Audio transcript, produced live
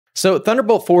So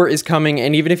Thunderbolt 4 is coming,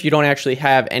 and even if you don't actually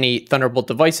have any Thunderbolt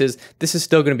devices, this is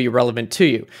still going to be relevant to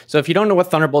you. So if you don't know what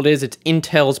Thunderbolt is, it's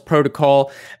Intel's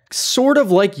protocol, sort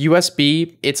of like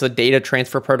USB. It's a data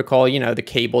transfer protocol. You know, the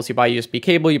cables, you buy a USB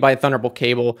cable, you buy a Thunderbolt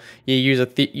cable, you use a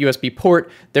USB port,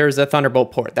 there's a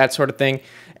Thunderbolt port, that sort of thing.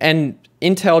 And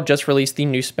Intel just released the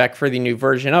new spec for the new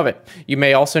version of it. You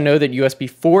may also know that USB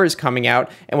 4 is coming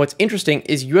out, and what's interesting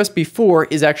is USB 4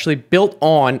 is actually built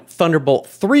on Thunderbolt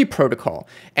 3 protocol,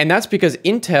 and that's because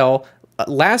Intel,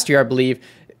 last year I believe,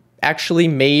 actually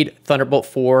made Thunderbolt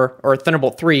 4, or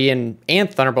Thunderbolt 3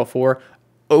 and Thunderbolt 4,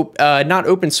 not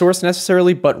open source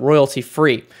necessarily, but royalty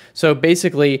free. So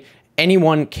basically,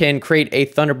 anyone can create a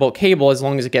Thunderbolt cable as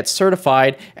long as it gets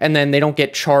certified, and then they don't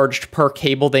get charged per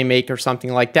cable they make or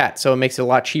something like that. So it makes it a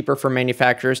lot cheaper for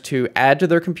manufacturers to add to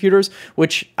their computers,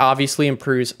 which obviously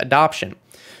improves adoption.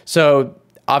 So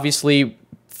obviously,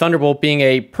 Thunderbolt being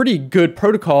a pretty good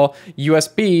protocol,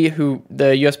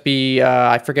 USB,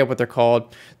 I forget what they're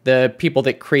called, the people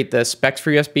that create the specs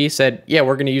for USB said, yeah,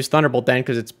 we're going to use Thunderbolt then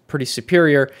because it's pretty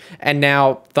superior. And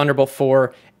now Thunderbolt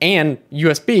 4 and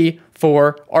USB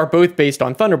 4 are both based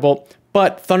on Thunderbolt,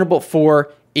 but Thunderbolt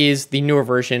 4 is the newer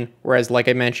version, whereas, like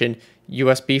I mentioned,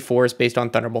 USB 4 is based on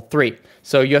Thunderbolt 3.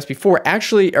 So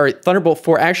Thunderbolt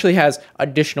 4 actually has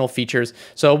additional features.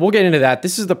 So we'll get into that.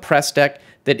 This is the press deck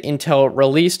that Intel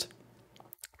released,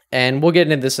 and we'll get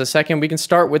into this in a second. We can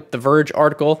start with the Verge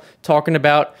article talking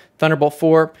about Thunderbolt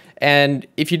 4. And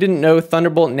if you didn't know,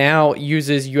 Thunderbolt now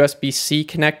uses USB-C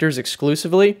connectors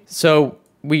exclusively. So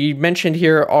we mentioned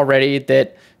here already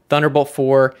that Thunderbolt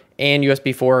 4 and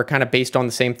USB 4 are kind of based on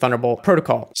the same Thunderbolt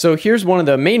protocol. So here's one of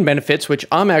the main benefits, which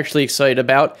I'm actually excited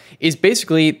about, is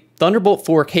basically Thunderbolt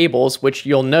 4 cables, which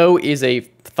you'll know is a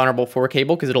Thunderbolt 4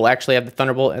 cable because it'll actually have the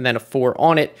Thunderbolt and then a 4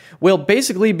 on it, will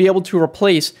basically be able to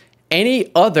replace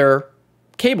any other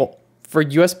cable for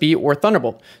USB or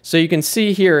Thunderbolt. So you can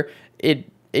see here, it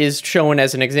is shown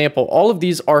as an example. All of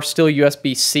these are still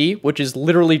USB-C, which is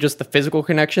literally just the physical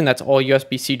connection. That's all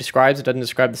USB-C describes. It doesn't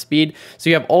describe the speed. So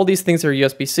you have all these things that are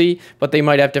USB-C, but they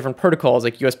might have different protocols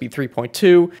like USB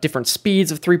 3.2, different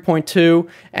speeds of 3.2,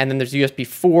 and then there's USB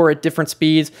 4 at different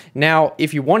speeds. Now,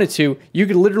 if you wanted to, you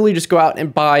could literally just go out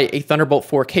and buy a Thunderbolt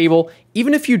 4 cable,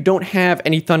 even if you don't have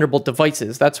any Thunderbolt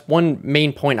devices. That's one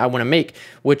main point I want to make,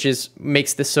 which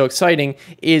makes this so exciting,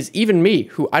 is even me,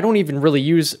 who I don't even really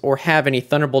use or have any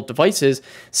Thunderbolt devices,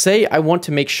 say I want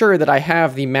to make sure that I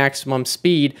have the maximum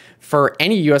speed for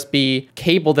any USB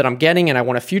cable that I'm getting and I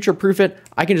want to future-proof it,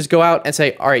 I can just go out and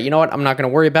say, all right, you know what, I'm not going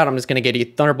to worry about it. I'm just going to get a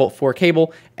Thunderbolt 4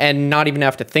 cable and not even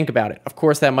have to think about it. Of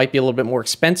course, that might be a little bit more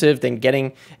expensive than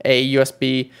getting a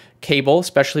USB cable,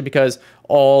 especially because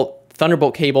all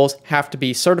Thunderbolt cables have to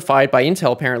be certified by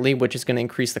Intel apparently, which is going to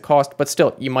increase the cost, but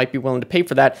still, you might be willing to pay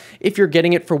for that if you're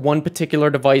getting it for one particular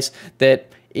device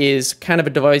that is kind of a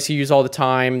device you use all the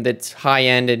time, that's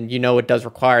high-end, and you know it does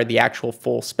require the actual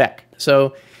full spec.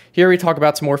 So here we talk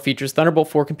about some more features. Thunderbolt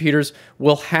 4 computers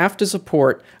will have to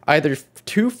support either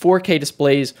 2 4K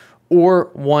displays or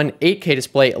one 8K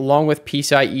display, along with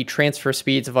PCIe transfer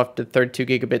speeds of up to 32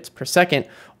 gigabits per second,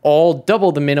 all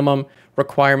double the minimum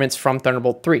requirements from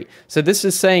Thunderbolt 3. So this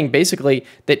is saying basically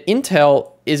that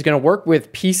Intel is going to work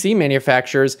with PC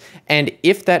manufacturers, and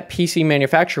if that PC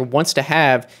manufacturer wants to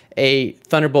have a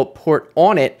Thunderbolt port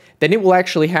on it, then it will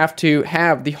actually have to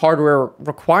have the hardware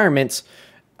requirements,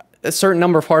 a certain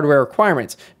number of hardware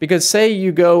requirements. Because say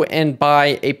you go and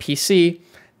buy a PC,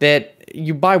 that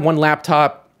you buy one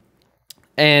laptop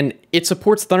and it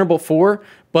supports Thunderbolt 4,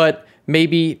 but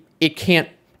maybe it can't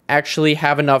actually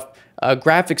have enough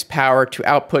graphics power to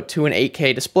output to an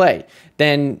 8K display.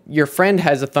 Then your friend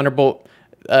has a Thunderbolt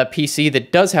PC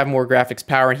that does have more graphics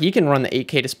power and he can run the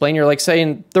 8K display, and you're like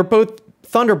saying, they're both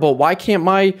Thunderbolt, why can't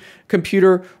my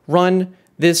computer run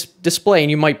this display?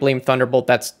 And you might blame Thunderbolt.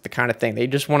 That's the kind of thing. They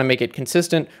just want to make it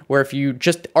consistent, where if you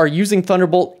just are using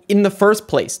Thunderbolt in the first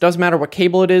place, doesn't matter what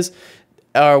cable it is,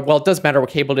 well, it does matter what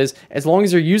cable it is. As long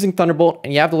as you're using Thunderbolt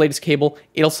and you have the latest cable,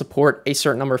 it'll support a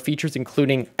certain number of features,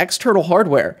 including external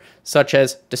hardware, such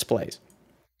as displays.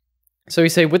 So we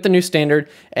say with the new standard,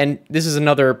 and this is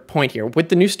another point here, with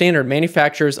the new standard,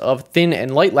 manufacturers of thin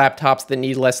and light laptops that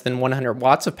need less than 100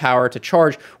 watts of power to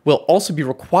charge will also be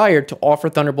required to offer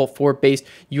Thunderbolt 4-based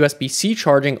USB-C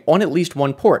charging on at least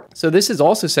one port. So this is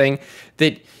also saying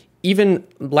that even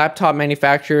laptop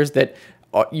manufacturers that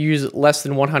use less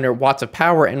than 100 watts of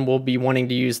power and will be wanting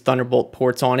to use Thunderbolt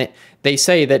ports on it, they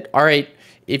say that, all right,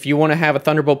 if you want to have a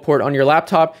Thunderbolt port on your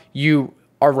laptop, you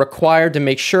are required to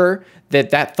make sure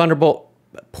that that Thunderbolt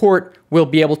port will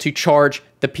be able to charge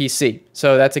the PC.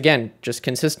 So that's, again, just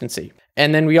consistency.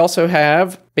 And then we also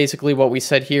have basically what we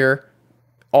said here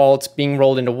all it's being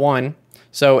rolled into one.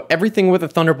 So everything with a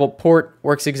Thunderbolt port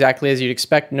works exactly as you'd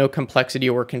expect, no complexity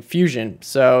or confusion.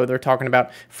 So they're talking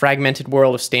about fragmented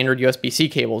world of standard USB-C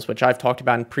cables, which I've talked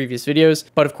about in previous videos.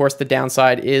 But of course, the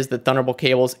downside is that Thunderbolt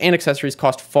cables and accessories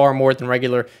cost far more than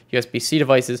regular USB-C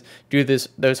devices due to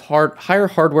those higher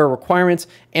hardware requirements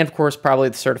and of course, probably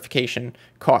the certification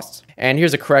costs. And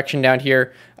here's a correction down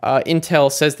here.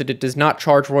 Intel says that it does not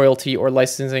charge royalty or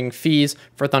licensing fees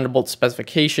for Thunderbolt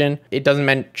specification. It doesn't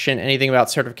mention anything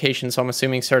about certification, so I'm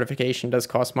assuming certification does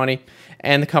cost money.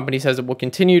 And the company says it will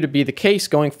continue to be the case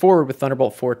going forward with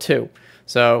Thunderbolt 4 too.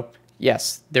 So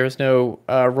yes, there's no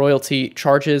royalty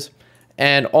charges.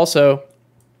 And also,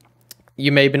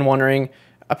 you may have been wondering,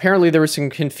 apparently there was some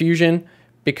confusion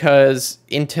because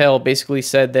Intel basically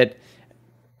said that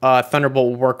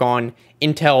Thunderbolt will work on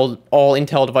all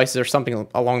Intel devices or something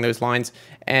along those lines,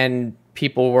 and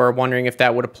people were wondering if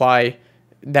that would apply.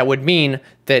 That would mean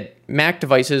that Mac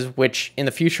devices, which in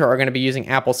the future are going to be using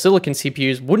Apple Silicon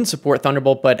CPUs, wouldn't support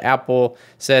Thunderbolt, but Apple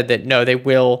said that no, they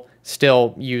will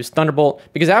still use Thunderbolt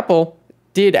because Apple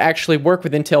did actually work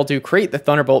with Intel to create the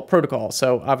Thunderbolt protocol.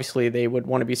 So obviously they would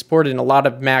want to be supported, and a lot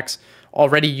of Macs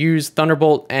already use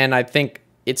Thunderbolt, and I think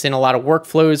it's in a lot of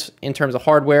workflows in terms of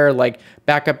hardware, like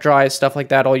backup drives, stuff like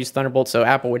that, all use Thunderbolt. So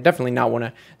Apple would definitely not want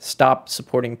to stop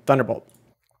supporting Thunderbolt.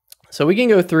 So we can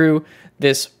go through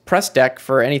this press deck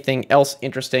for anything else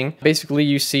interesting. Basically,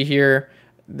 you see here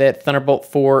that Thunderbolt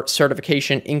 4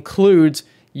 certification includes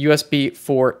USB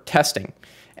 4 testing.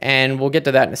 And we'll get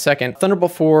to that in a second.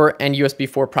 Thunderbolt 4 and USB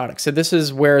 4 products. So this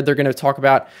is where they're going to talk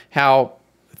about how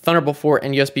Thunderbolt 4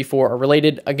 and USB 4 are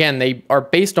related. Again, they are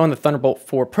based on the Thunderbolt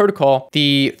 4 protocol.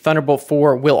 The Thunderbolt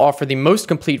 4 will offer the most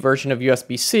complete version of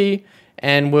USB-C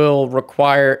and will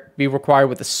be required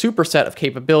with a superset of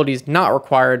capabilities not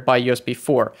required by USB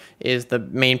 4 is the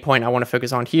main point I want to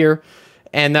focus on here.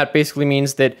 And that basically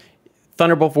means that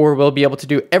Thunderbolt 4 will be able to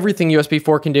do everything USB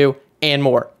 4 can do and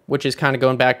more, which is kind of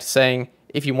going back to saying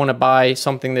if you want to buy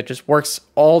something that just works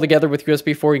all together with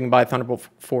USB 4, you can buy Thunderbolt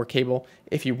 4 cable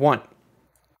if you want.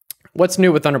 What's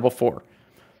new with Thunderbolt 4?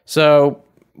 So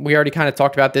we already kind of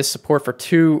talked about this, support for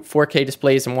 2 4K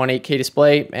displays and 1 8K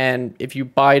display. And if you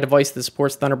buy a device that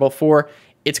supports Thunderbolt 4,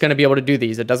 it's going to be able to do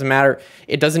these. It doesn't matter.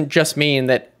 It doesn't just mean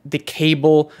that the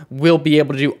cable will be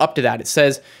able to do up to that. It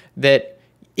says that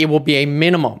it will be a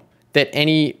minimum that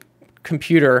any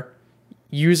computer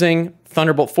using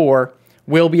Thunderbolt 4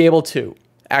 will be able to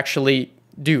actually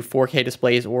do 4K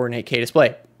displays or an 8K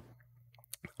display.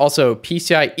 Also,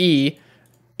 PCIe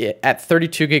at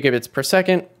 32 gigabits per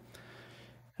second.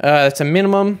 That's a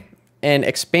minimum, and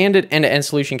expanded end-to-end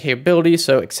solution capability,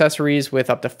 so accessories with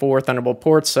up to 4 Thunderbolt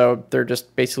ports. So they're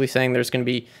just basically saying there's going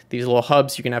to be these little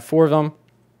hubs. You can have 4 of them.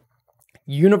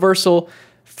 Universal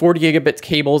 40 gigabit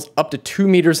cables up to 2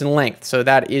 meters in length. So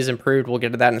that is improved. We'll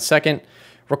get to that in a second.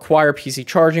 Require PC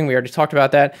charging. We already talked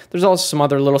about that. There's also some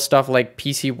other little stuff like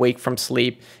PC wake from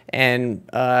sleep and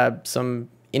some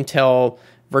Intel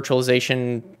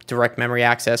virtualization direct memory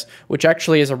access, which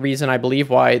actually is a reason I believe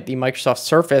why the Microsoft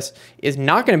Surface is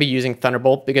not going to be using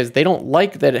Thunderbolt, because they don't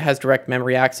like that it has direct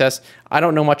memory access. I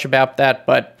don't know much about that,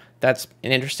 but that's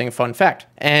an interesting fun fact.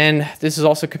 And this is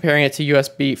also comparing it to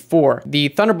USB 4. The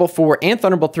Thunderbolt 4 and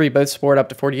Thunderbolt 3 both support up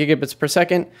to 40 gigabits per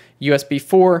second. USB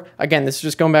 4, again, this is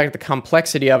just going back to the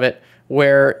complexity of it,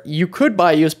 where you could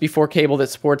buy a USB 4 cable that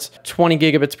supports 20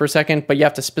 gigabits per second, but you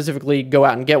have to specifically go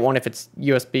out and get one if it's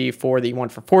USB 4 that you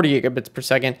want for 40 gigabits per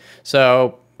second.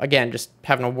 So again, just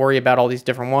having to worry about all these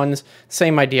different ones.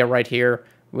 Same idea right here.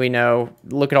 We know,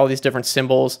 look at all these different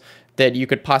symbols that you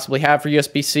could possibly have for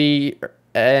USB-C,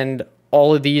 and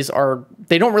all of these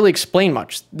they don't really explain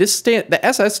much. The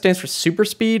SS stands for super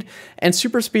speed, and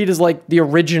super speed is like the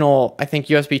original, I think,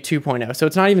 USB 2.0. So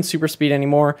it's not even super speed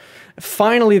anymore.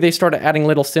 Finally, they started adding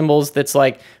little symbols that's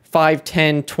like 5,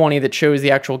 10, 20 that shows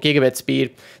the actual gigabit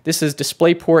speed. This is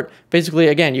DisplayPort. Basically,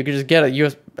 again, you could just get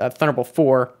a Thunderbolt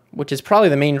 4, which is probably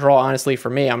the main draw, honestly, for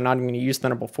me. I'm not even going to use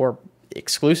Thunderbolt 4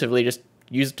 exclusively, just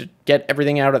use to get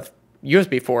everything out of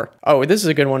USB 4. Oh, this is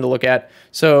a good one to look at.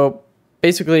 So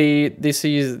basically, this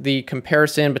is the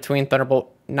comparison between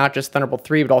Thunderbolt, not just Thunderbolt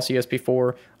 3, but also USB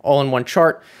 4, all in one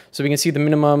chart. So we can see the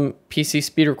minimum PC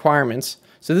speed requirements.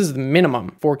 So this is the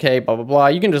minimum, 4K, blah, blah, blah.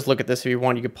 You can just look at this if you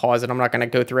want. You can pause it. I'm not going to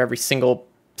go through every single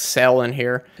cell in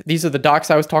here. These are the docks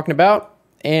I was talking about,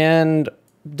 and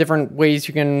different ways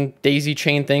you can daisy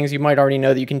chain things. You might already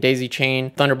know that you can daisy chain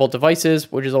Thunderbolt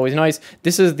devices, which is always nice.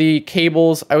 This is the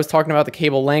cables. I was talking about the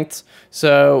cable lengths.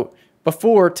 So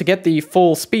before, to get the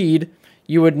full speed,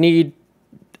 you would need,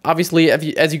 obviously,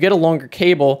 as you get a longer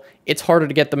cable, it's harder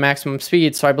to get the maximum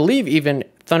speed. So I believe even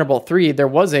Thunderbolt 3, there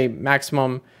was a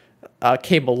maximum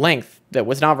cable length that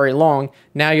was not very long.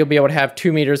 Now you'll be able to have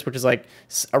 2 meters, which is like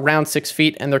around 6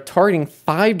 feet, and they're targeting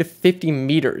 5 to 50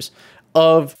 meters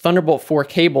of Thunderbolt 4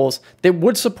 cables that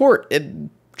would support it.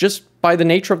 Just by the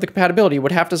nature of the compatibility,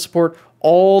 would have to support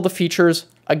all the features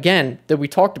again that we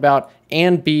talked about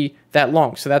and be that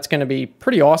long. So that's going to be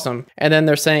pretty awesome. And then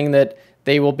they're saying that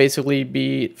they will basically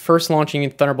be first launching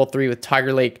Thunderbolt 3 with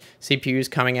Tiger Lake CPUs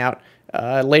coming out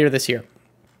later this year.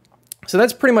 So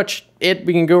that's pretty much it.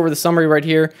 We can go over the summary right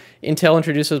here. Intel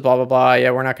introduces blah, blah, blah.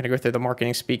 Yeah, we're not going to go through the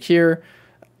marketing speak here.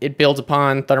 It builds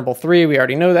upon Thunderbolt 3. We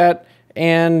already know that.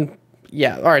 And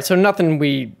yeah, all right, so nothing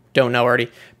we don't know already.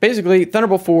 Basically,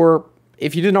 Thunderbolt 4,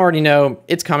 if you didn't already know,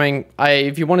 it's coming.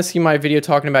 If you want to see my video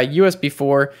talking about USB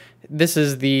 4, this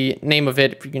is the name of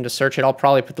it. If you can just search it, I'll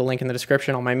probably put the link in the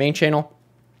description on my main channel.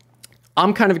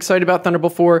 I'm kind of excited about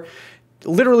Thunderbolt 4.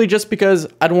 Literally just because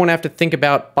I don't want to have to think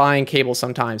about buying cables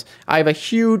sometimes. I have a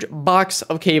huge box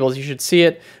of cables, you should see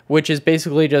it, which is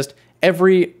basically just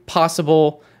every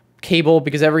possible cable,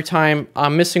 because every time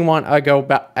I'm missing one, I go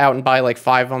out and buy like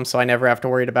 5 of them, so I never have to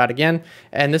worry about it again.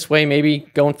 And this way, maybe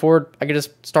going forward, I could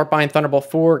just start buying Thunderbolt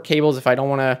 4 cables if I don't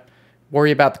want to worry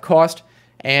about the cost,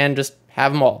 and just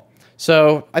have them all.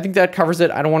 So I think that covers it.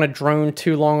 I don't want to drone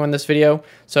too long on this video.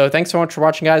 So thanks so much for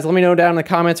watching, guys. Let me know down in the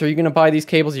comments, are you going to buy these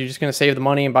cables? Or are you just going to save the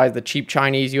money and buy the cheap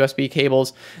Chinese USB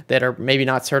cables that are maybe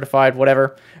not certified,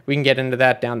 whatever? We can get into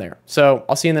that down there. So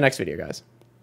I'll see you in the next video, guys.